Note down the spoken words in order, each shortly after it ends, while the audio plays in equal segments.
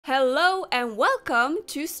Hello and welcome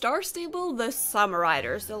to Star Stable The Summer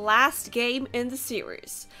Riders, the last game in the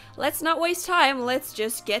series. Let's not waste time, let's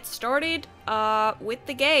just get started with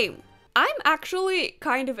the game. I'm actually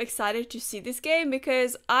kind of excited to see this game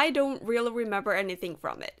because I don't really remember anything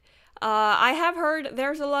from it. I have heard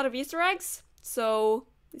there's a lot of Easter eggs, so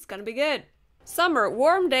it's gonna be good. Summer,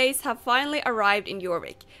 warm days have finally arrived in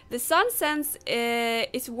Jorvik. The sun sends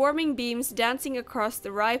its warming beams dancing across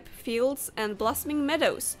the ripe fields and blossoming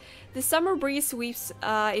meadows. The summer breeze sweeps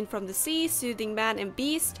in from the sea, soothing man and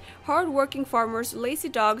beast, hard-working farmers, lazy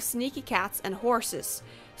dogs, sneaky cats, and horses.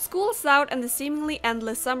 School's out and the seemingly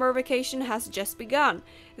endless summer vacation has just begun.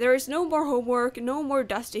 There is no more homework, no more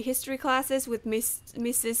dusty history classes with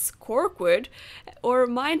Mrs. Corkwood, or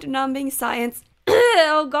mind-numbing science.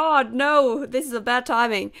 Oh god, no, this is a bad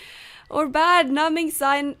timing. Or bad numbing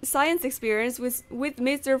science experience with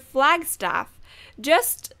Mr. Flagstaff.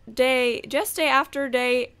 Just day after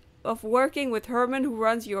day of working with Herman, who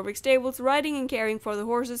runs Jorvik stables, riding and caring for the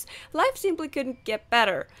horses, life simply couldn't get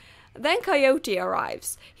better. Then Coyote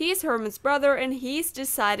arrives. He's Herman's brother and he's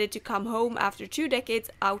decided to come home after 2 decades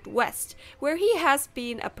out west, where he has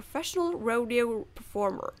been a professional rodeo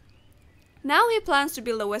performer. Now he plans to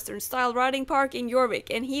build a Western-style riding park in Jorvik,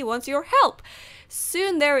 and he wants your help.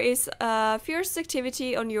 Soon there is fierce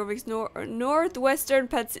activity on Jorvik's northwestern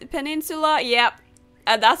peninsula. Yep,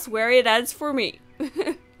 and that's where it ends for me.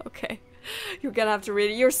 Okay, you're gonna have to read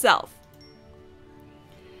it yourself.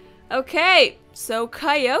 Okay, so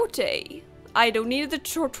Coyote. I don't need the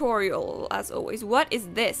tutorial, as always. What is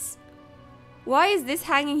this? Why is this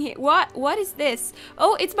hanging here? What is this?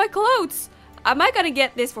 Oh, it's my clothes! Am I gonna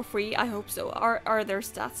get this for free? I hope so. Are there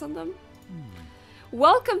stats on them?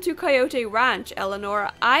 Welcome to Coyote Ranch,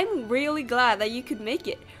 Eleanor. I'm really glad that you could make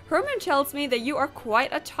it. Herman tells me that you are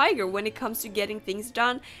quite a tiger when it comes to getting things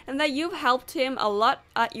done, and that you've helped him a lot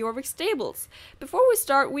at Jorvik stables. Before we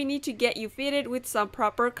start, we need to get you fitted with some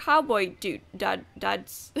proper cowboy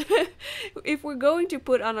duds. If we're going to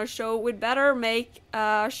put on a show, we'd better make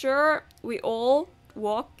sure we all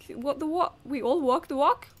walk the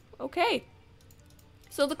walk. Okay.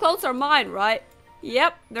 So the clothes are mine, right?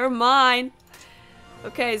 Yep, they're mine.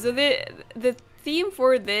 Okay, so the theme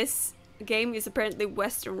for this game is apparently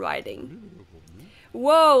Western riding.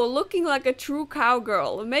 Whoa, looking like a true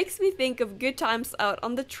cowgirl. It makes me think of good times out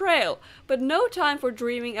on the trail, but no time for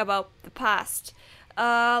dreaming about the past.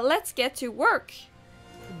 Let's get to work.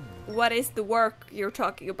 What is the work you're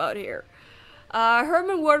talking about here?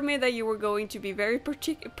 Herman warned me that you were going to be very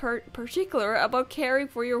particular about caring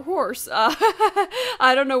for your horse.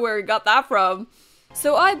 I don't know where he got that from.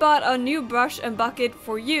 So I bought a new brush and bucket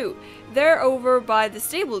for you. They're over by the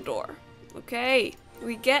stable door. Okay,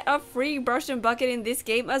 we get a free brush and bucket in this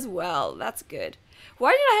game as well. That's good.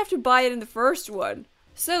 Why did I have to buy it in the first one?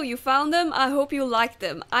 So you found them. I hope you like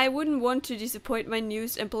them. I wouldn't want to disappoint my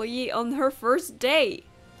newest employee on her first day.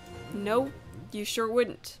 No, you sure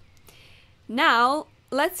wouldn't. Now,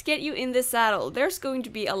 let's get you in the saddle. There's going to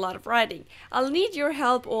be a lot of riding. I'll need your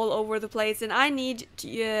help all over the place, and I need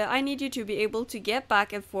you to be able to get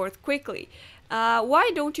back and forth quickly.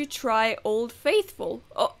 Why don't you try Old Faithful?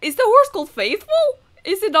 Oh, is the horse called Faithful?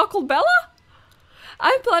 Is it not called Bella?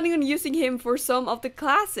 I'm planning on using him for some of the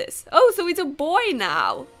classes. Oh, so it's a boy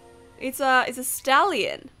now. It's a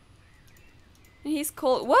stallion. And he's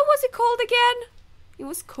called, what was it called again? It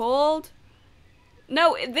was called...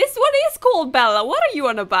 No, this one is called Bella. What are you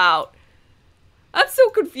on about? I'm so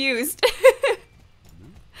confused.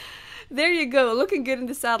 There you go, looking good in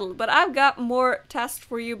the saddle. But I've got more tests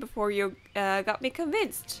for you before you got me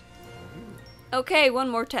convinced. Okay, one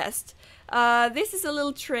more test. This is a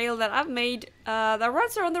little trail that I've made that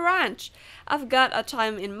runs around the ranch. I've got a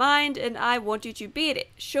time in mind and I want you to beat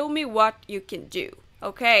it. Show me what you can do.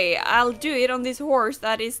 Okay, I'll do it on this horse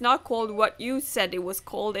that is not called what you said it was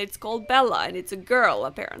called. It's called Bella, and it's a girl,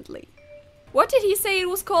 apparently. What did he say it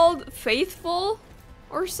was called? Faithful?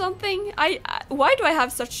 Or something? Why do I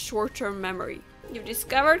have such short-term memory? You've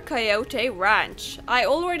discovered Coyote Ranch. I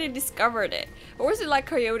already discovered it. Or is it like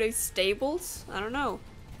Coyote Stables? I don't know.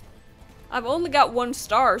 I've only got 1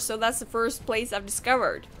 star, so that's the first place I've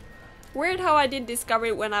discovered. Weird how I didn't discover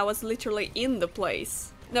it when I was literally in the place.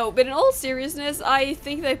 No, but in all seriousness, I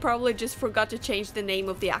think they probably just forgot to change the name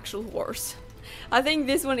of the actual horse. I think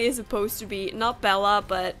this one is supposed to be not Bella,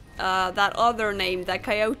 but that other name that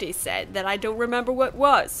Coyote said that I don't remember what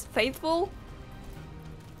was. Faithful?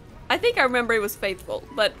 I think I remember it was Faithful,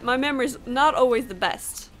 but my memory's not always the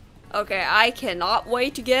best. Okay, I cannot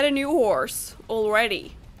wait to get a new horse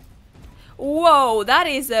already. Whoa, that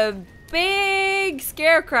is a big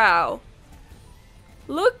scarecrow.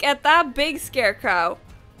 Look at that big scarecrow.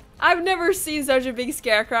 I've never seen such a big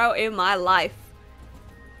scarecrow in my life.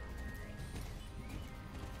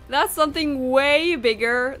 That's something way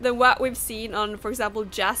bigger than what we've seen on, for example,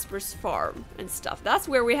 Jasper's farm and stuff. That's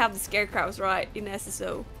where we have the scarecrows, right? In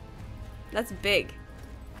SSO. That's big.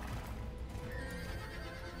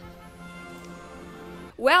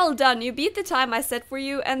 Well done, you beat the time I set for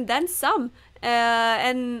you and then some.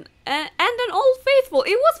 And an old faithful.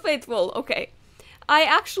 It was faithful. Okay. I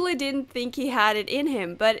actually didn't think he had it in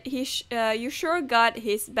him, but you sure got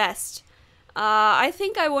his best. I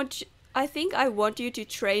think I want you to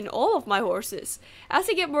train all of my horses. As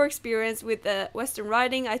you get more experience with the Western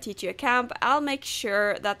riding, I teach you a camp. I'll make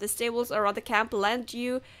sure that the stables around the camp lend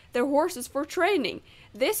you their horses for training.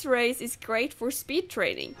 This race is great for speed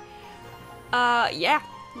training. Yeah,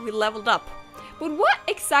 we leveled up. But what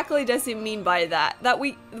exactly does it mean by that? That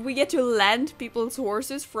we get to lend people's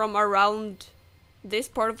horses from around this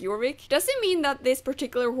part of Jorvik? Does it mean that this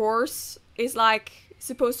particular horse is like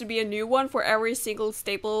supposed to be a new one for every single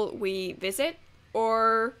stable we visit?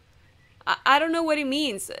 Or I don't know what it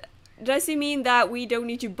means. Does it mean that we don't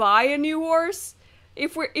need to buy a new horse?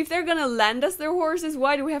 If they're gonna lend us their horses,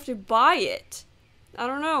 why do we have to buy it? I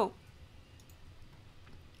don't know.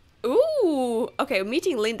 Ooh, okay,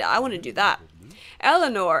 meeting Linda. I want to do that.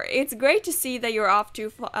 Eleanor, it's great to see that you're off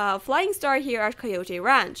to flying start here at Coyote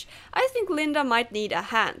Ranch. I think Linda might need a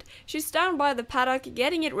hand. She's down by the paddock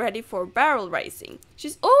getting it ready for barrel racing.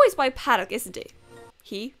 She's always by paddock, isn't it?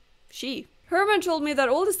 She. Herman told me that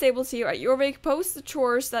all the stables here at Jorvik post the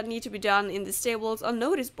chores that need to be done in the stables on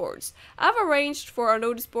notice boards. I've arranged for a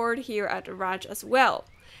notice board here at the ranch as well.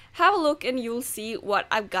 Have a look and you'll see what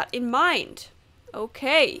I've got in mind.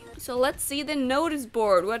 Okay, so let's see the notice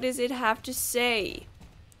board. What does it have to say?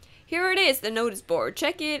 Here it is, the notice board.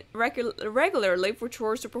 Check it regularly for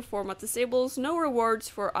chores to perform at the stables. No rewards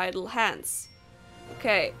for idle hands.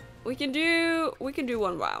 Okay, we can do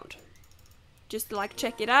one round. Just like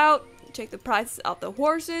check it out. Check the prices of the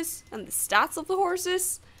horses and the stats of the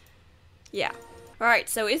horses. Yeah. Alright,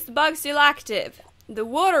 so is the bug still active? The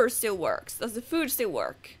water still works. Does the food still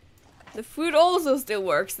work? The food also still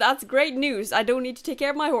works. That's great news. I don't need to take care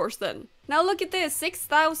of my horse then. Now look at this.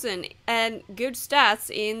 6,000 and good stats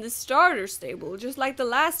in the starter stable, just like the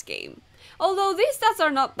last game. Although these stats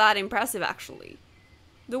are not that impressive actually.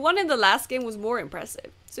 The one in the last game was more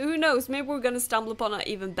impressive. So who knows, maybe we're gonna stumble upon an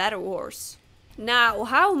even better horse. Now,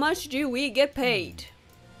 how much do we get paid?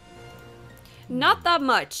 Not that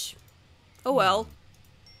much. Oh well.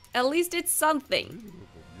 At least it's something.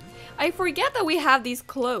 I forget that we have these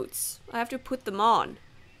clothes. I have to put them on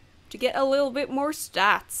to get a little bit more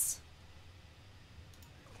stats.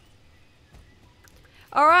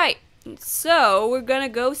 Alright, so we're gonna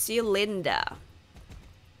go see Linda.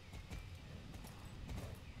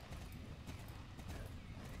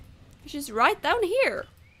 She's right down here.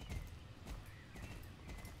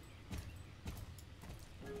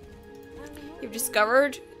 You've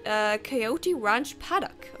discovered Coyote Ranch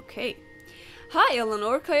Paddock. Okay. Hi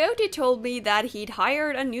Eleanor, Coyote told me that he'd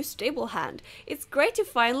hired a new stable hand. It's great to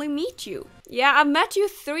finally meet you. Yeah, I've met you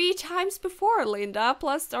 3 times before, Linda,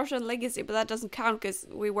 plus Stars and Legacy, but that doesn't count because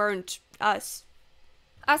we weren't us.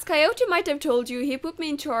 As Coyote might have told you, he put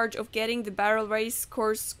me in charge of getting the barrel race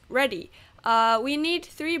course ready. We need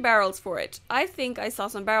 3 barrels for it. I think I saw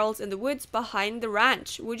some barrels in the woods behind the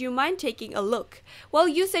ranch. Would you mind taking a look? Well,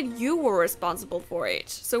 you said you were responsible for it,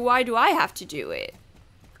 so why do I have to do it?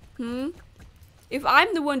 If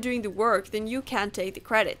I'm the one doing the work, then you can't take the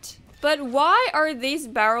credit. But why are these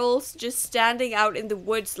barrels just standing out in the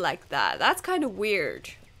woods like that? That's kind of weird.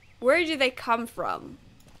 Where do they come from?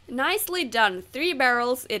 Nicely done. 3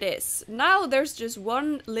 barrels it is. Now there's just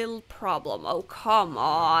one little problem. Oh, come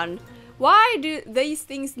on. Why do these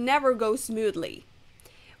things never go smoothly?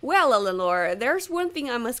 Well, Eleanor, there's one thing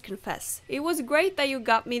I must confess. It was great that you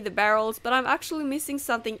got me the barrels, but I'm actually missing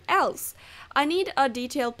something else. I need a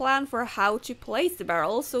detailed plan for how to place the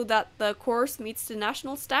barrels so that the course meets the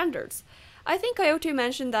national standards. I think Coyote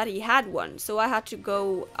mentioned that he had one, so I had to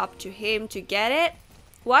go up to him to get it.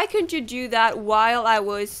 Why couldn't you do that while I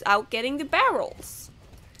was out getting the barrels?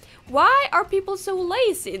 Why are people so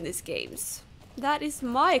lazy in these games? That is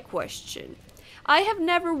my question. I have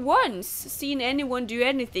never once seen anyone do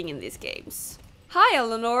anything in these games. Hi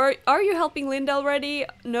Eleanor, are you helping Linda already?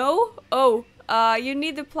 No? Oh, you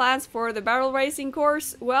need the plans for the barrel racing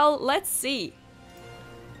course? Well, let's see.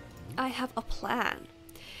 I have a plan.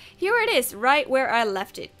 Here it is, right where I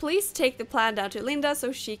left it. Please take the plan down to Linda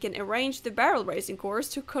so she can arrange the barrel racing course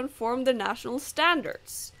to conform the national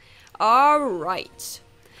standards. Alright.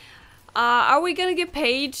 Are we gonna get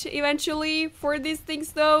paid eventually for these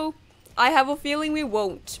things though? I have a feeling we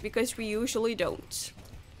won't, because we usually don't.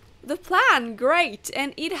 The plan, great,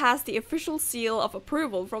 and it has the official seal of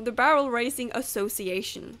approval from the Barrel Racing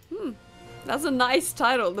Association. That's a nice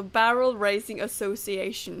title, the Barrel Racing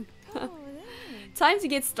Association. Time to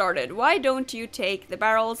get started. Why don't you take the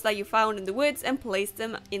barrels that you found in the woods and place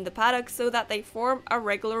them in the paddock so that they form a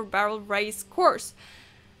regular barrel race course?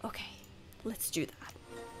 Okay, let's do that.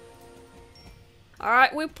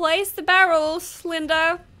 Alright, we placed the barrels,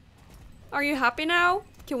 Linda. Are you happy now?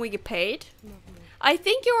 Can we get paid? I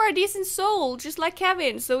think you are a decent soul, just like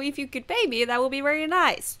Kevin, so if you could pay me, that would be very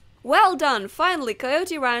nice. Well done! Finally,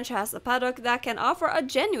 Coyote Ranch has a paddock that can offer a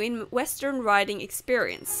genuine Western riding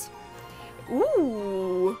experience.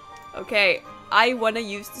 Ooh! Okay, I want to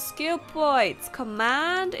use the skill points.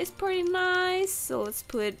 Command is pretty nice, so let's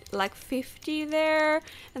put like 50 there,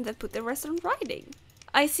 and then put the rest on riding.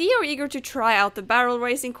 I see you're eager to try out the barrel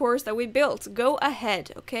racing course that we built. Go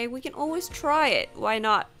ahead, okay? We can always try it. Why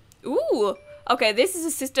not? Ooh! Okay, this is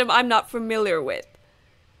a system I'm not familiar with.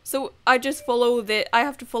 So I just follow I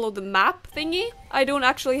have to follow the map thingy? I don't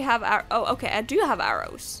actually have oh, okay, I do have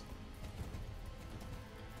arrows.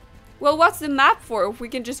 Well, what's the map for if we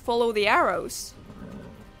can just follow the arrows?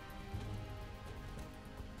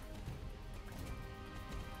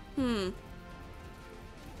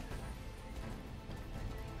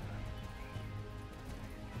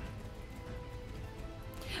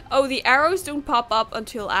 Oh, the arrows don't pop up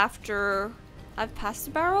until after I've passed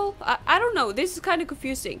the barrel? I don't know, this is kind of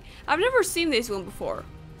confusing. I've never seen this one before.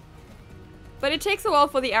 But it takes a while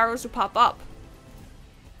for the arrows to pop up.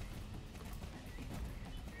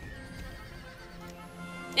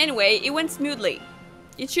 Anyway, it went smoothly.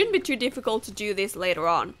 It shouldn't be too difficult to do this later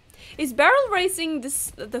on. Is barrel racing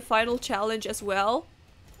the final challenge as well?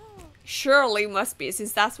 Surely must be,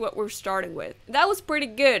 since that's what we're starting with. That was pretty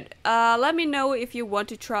good. Let me know if you want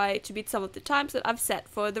to try to beat some of the times that I've set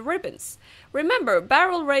for the ribbons. Remember,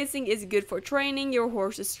 barrel racing is good for training your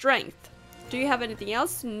horse's strength. Do you have anything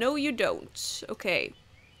else? No, you don't. Okay.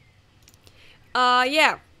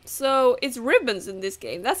 Yeah. So, it's ribbons in this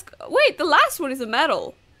game. Wait, the last one is a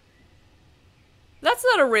medal. That's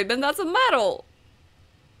not a ribbon, that's a medal.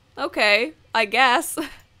 Okay, I guess.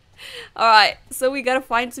 Alright, so we gotta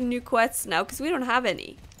find some new quests now, because we don't have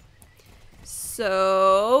any.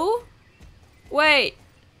 So... Wait.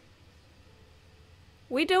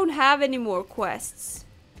 We don't have any more quests.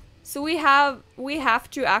 So we have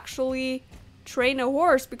to actually train a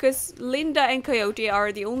horse, because Linda and Coyote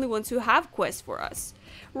are the only ones who have quests for us.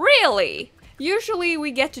 Really? Usually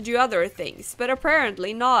we get to do other things, but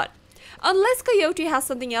apparently not. Unless Coyote has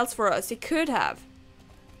something else for us, it could have.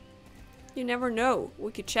 You never know.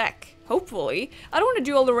 We could check. Hopefully. I don't want to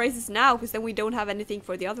do all the races now, because then we don't have anything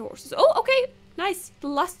for the other horses. Oh, okay. Nice. The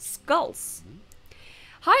Lost Skulls.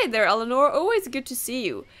 Hi there, Eleanor. Always good to see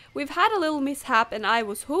you. We've had a little mishap, and I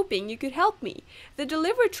was hoping you could help me. The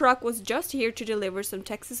delivery truck was just here to deliver some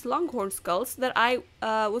Texas Longhorn skulls that I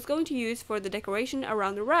was going to use for the decoration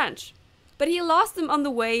around the ranch. But he lost them on the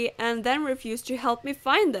way and then refused to help me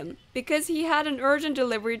find them, because he had an urgent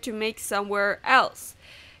delivery to make somewhere else.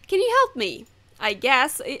 Can you help me? I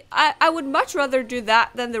guess. I would much rather do that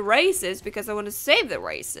than the races, because I want to save the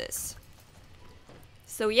races.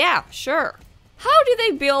 So yeah, sure. How do they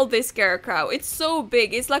build this scarecrow? It's so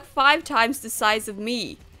big. It's like 5 times the size of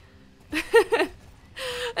me. And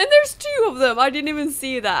there's 2 of them. I didn't even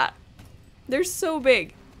see that. They're so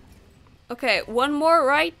big. Okay, 1 more,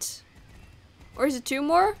 right? Or is it 2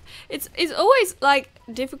 more? It's always like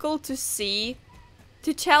difficult to see,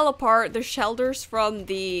 to tell apart the shelters from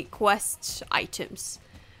the quest items.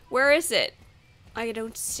 Where is it? I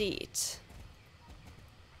don't see it.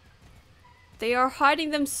 They are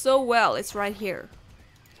hiding them so well. It's right here.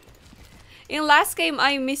 In last game,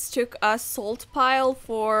 I mistook a salt pile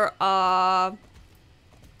for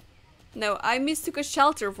no, I mistook a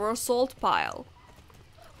shelter for a salt pile.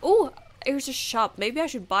 Oh, here's a shop. Maybe I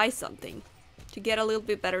should buy something to get a little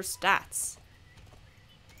bit better stats.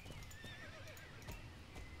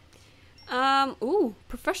 Ooh,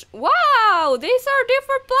 professional. Wow, these are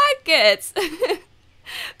different blankets.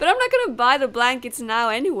 But I'm not gonna buy the blankets now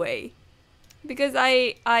anyway, because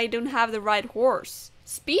I don't have the right horse.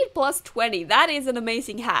 Speed plus 20. That is an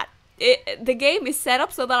amazing hat. The game is set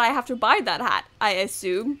up so that I have to buy that hat, I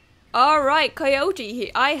assume. Alright,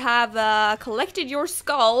 Coyote, I have collected your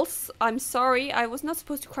skulls. I'm sorry, I was not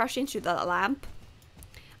supposed to crash into that lamp.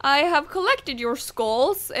 I have collected your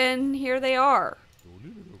skulls, and here they are.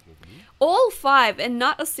 All 5, and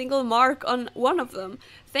not a single mark on one of them.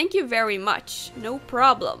 Thank you very much. No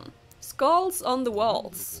problem. Skulls on the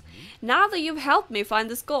walls. Now that you've helped me find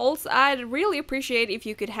the skulls, I'd really appreciate if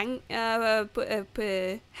you could put them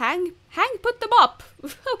up.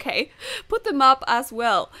 Okay, put them up as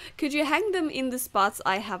well. Could you hang them in the spots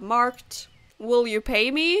I have marked? Will you pay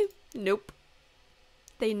me? Nope.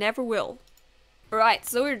 They never will. Right,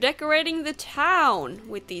 so we're decorating the town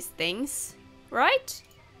with these things, right?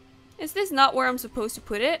 Is this not where I'm supposed to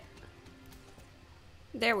put it?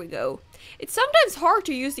 There we go. It's sometimes hard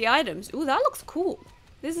to use the items. Ooh, that looks cool.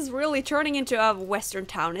 This is really turning into a western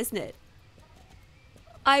town, isn't it?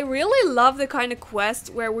 I really love the kind of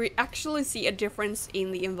quests where we actually see a difference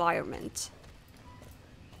in the environment.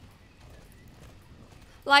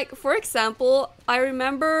 Like, for example, I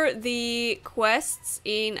remember the quests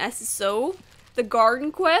in SSO, the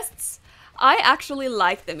garden quests. I actually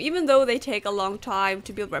like them, even though they take a long time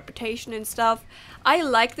to build reputation and stuff. I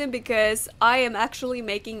like them because I am actually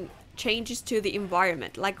making changes to the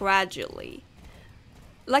environment, like gradually.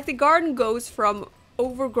 Like the garden goes from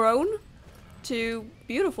overgrown to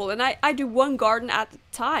beautiful, and I do one garden at a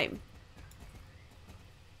time.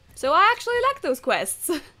 So I actually like those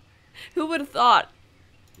quests. Who would have thought?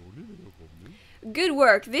 Good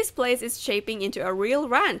work, this place is shaping into a real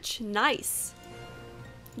ranch. Nice.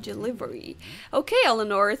 Delivery. Okay,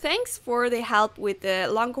 Eleanor, thanks for the help with the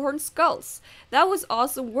Longhorn skulls. That was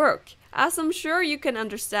awesome work. As I'm sure you can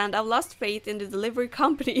understand, I've lost faith in the delivery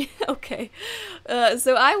company. Okay.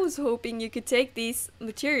 So I was hoping you could take these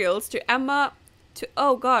materials to Emma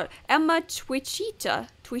Twitchita.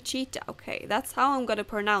 Okay, that's how I'm gonna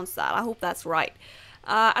pronounce that. I hope that's right.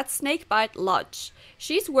 At Snakebite Lodge.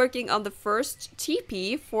 She's working on the first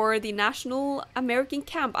teepee for the National American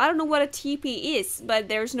Camp. I don't know what a teepee is, but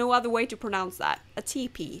there's no other way to pronounce that. A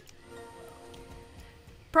teepee.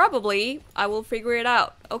 Probably, I will figure it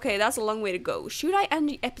out. Okay, that's a long way to go. Should I end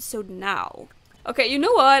the episode now? Okay, you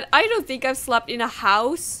know what? I don't think I've slept in a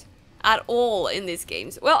house at all in these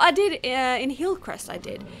games. Well, I did in Hillcrest, I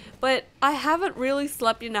did. But I haven't really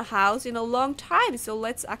slept in a house in a long time, so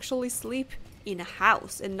let's actually sleep in a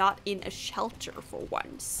house and not in a shelter for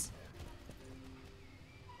once.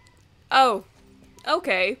 Oh,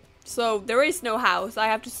 okay. So there is no house. I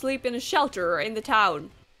have to sleep in a shelter in the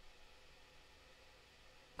town.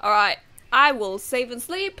 Alright, I will save and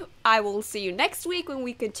sleep. I will see you next week when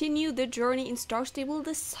we continue the journey in Star Stable,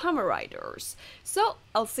 the Summer Riders. So,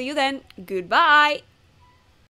 I'll see you then. Goodbye!